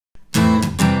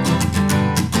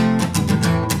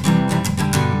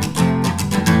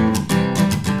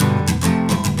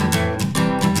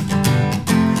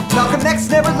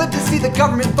the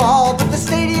government fall, but the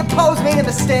state he opposed made him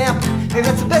a stamp. Maybe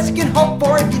that's the best you can hope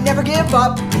for if you never give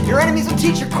up. Your enemies will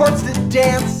teach your courts to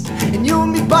dance, and you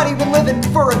and me, buddy, been living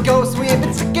for a ghost. We ain't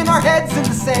been sticking our heads in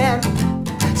the sand.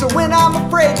 So when I'm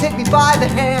afraid, take me by the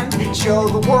hand, show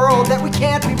the world that we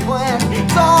can't be planned.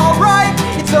 It's alright,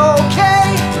 it's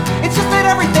okay, it's just that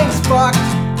everything's fucked.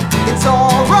 It's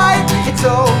alright, it's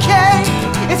okay,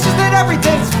 it's just that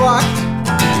everything's fucked.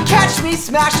 Catch me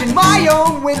smashing my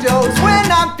own windows when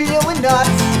I'm feeling nuts.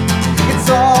 It's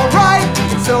alright,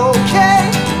 it's okay,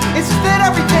 it's just that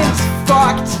everything's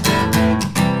fucked.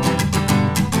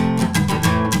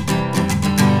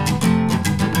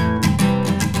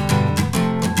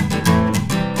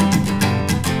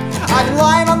 I've been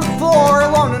lying on the floor,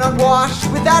 alone and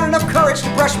unwashed, without enough courage to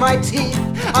brush my teeth.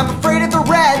 I'm afraid of the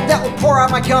red that will pour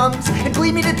out my gums and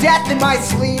bleed me to death in my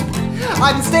sleep.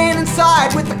 I've been staying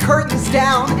inside with the curtains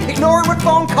down, ignoring what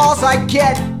phone calls I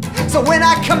get. So when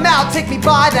I come out, take me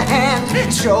by the hand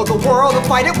and show the world a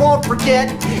fight it won't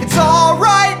forget. It's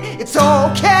alright, it's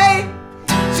okay,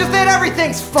 it's just that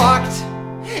everything's fucked.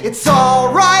 It's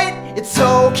alright, it's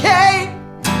okay,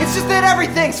 it's just that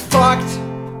everything's fucked.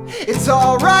 It's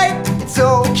alright, it's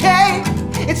okay,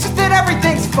 it's just that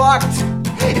everything's fucked.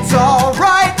 It's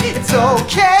alright, it's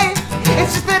okay,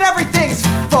 it's just that everything's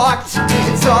fucked.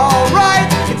 It's alright,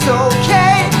 it's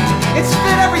okay, it's just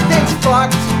that everything's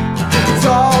fucked. It's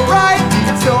alright,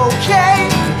 it's okay,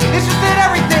 it's just that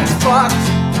everything's fucked.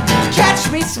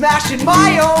 Catch me smashing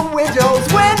my own windows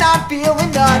when I'm feeling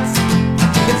nuts.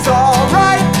 It's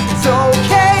alright, it's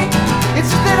okay, it's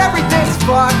just that everything's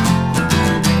fucked.